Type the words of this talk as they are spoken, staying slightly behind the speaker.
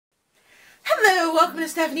Hello, welcome to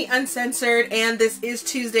Stephanie Uncensored, and this is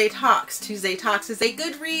Tuesday Talks. Tuesday Talks is a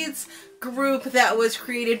Goodreads group that was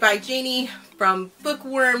created by Janie from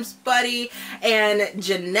Bookworms, Buddy, and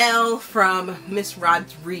Janelle from Miss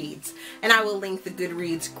Rod's Reads. And I will link the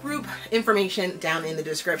Goodreads group information down in the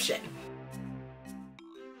description.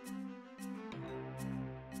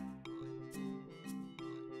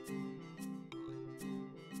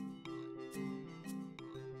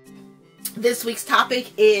 This week's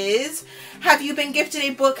topic is, have you been gifted a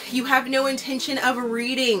book you have no intention of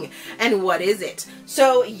reading, and what is it?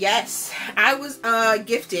 So yes, I was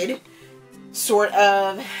gifted sort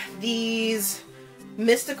of these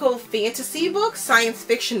mystical fantasy books, science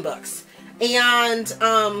fiction books, and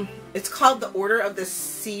it's called the Order of the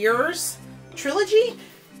Seers trilogy.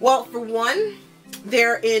 Well, for one,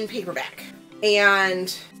 they're in paperback,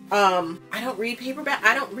 and I don't read paperback.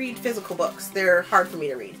 I don't read physical books. They're hard for me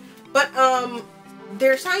to read. But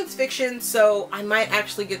they're science fiction, so I might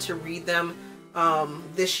actually get to read them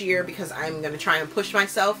this year, because I'm going to try and push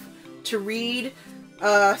myself to read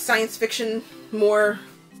science fiction, more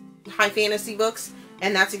high fantasy books,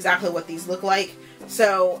 and that's exactly what these look like.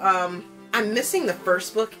 So I'm missing the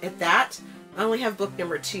first book at that. I only have book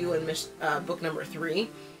number 2 and book number 3.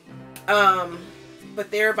 But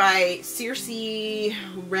they're by Circe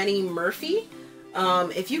Rennie Murphy.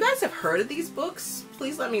 If you guys have heard of these books,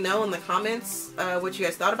 please let me know in the comments what you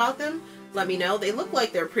guys thought about them. Let me know. They look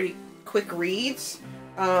like they're pretty quick reads.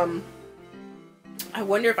 I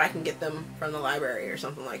wonder if I can get them from the library or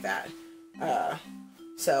something like that.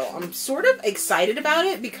 So I'm sort of excited about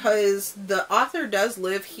it because the author does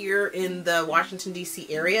live here in the Washington, D.C.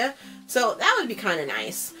 area. So that would be kind of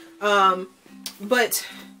nice. But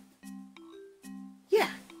yeah,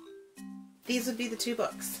 these would be the 2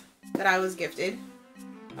 books that I was gifted.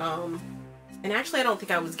 And actually I don't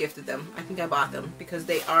think I was gifted them. I think I bought them because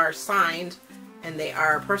they are signed and they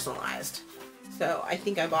are personalized. So I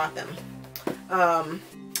think I bought them.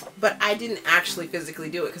 But I didn't actually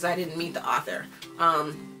physically do it because I didn't meet the author.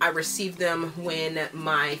 I received them when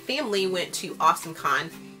my family went to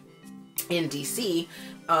AwesomeCon in DC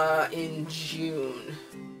in June.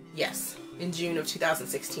 Yes, in June of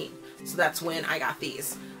 2016. So that's when I got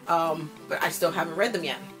these. But I still haven't read them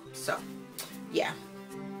yet. So, yeah,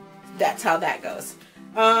 that's how that goes.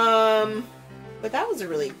 But that was a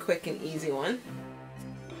really quick and easy one.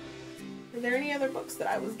 Are there any other books that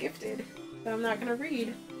I was gifted that I'm not going to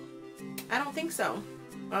read? I don't think so.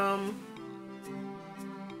 I'm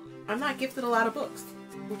not gifted a lot of books,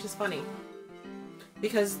 which is funny.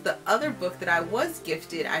 Because the other book that I was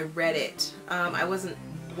gifted, I read it. I wasn't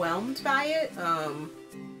whelmed by it.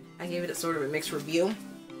 I gave it a sort of a mixed review.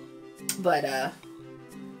 But,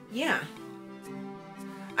 yeah.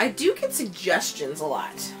 I do get suggestions a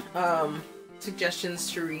lot.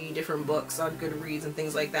 Suggestions to read different books on Goodreads and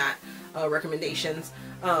things like that. Recommendations.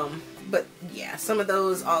 But yeah, some of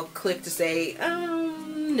those I'll click to say,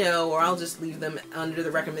 no, or I'll just leave them under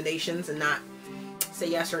the recommendations and not say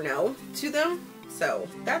yes or no to them. So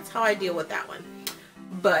that's how I deal with that one.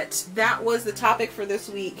 But that was the topic for this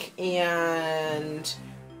week. And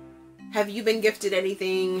have you been gifted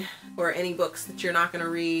anything or any books that you're not going to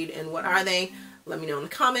read, and what are they? Let me know in the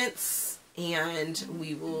comments, and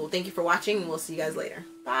we will thank you for watching, and we'll see you guys later.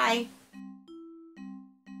 Bye.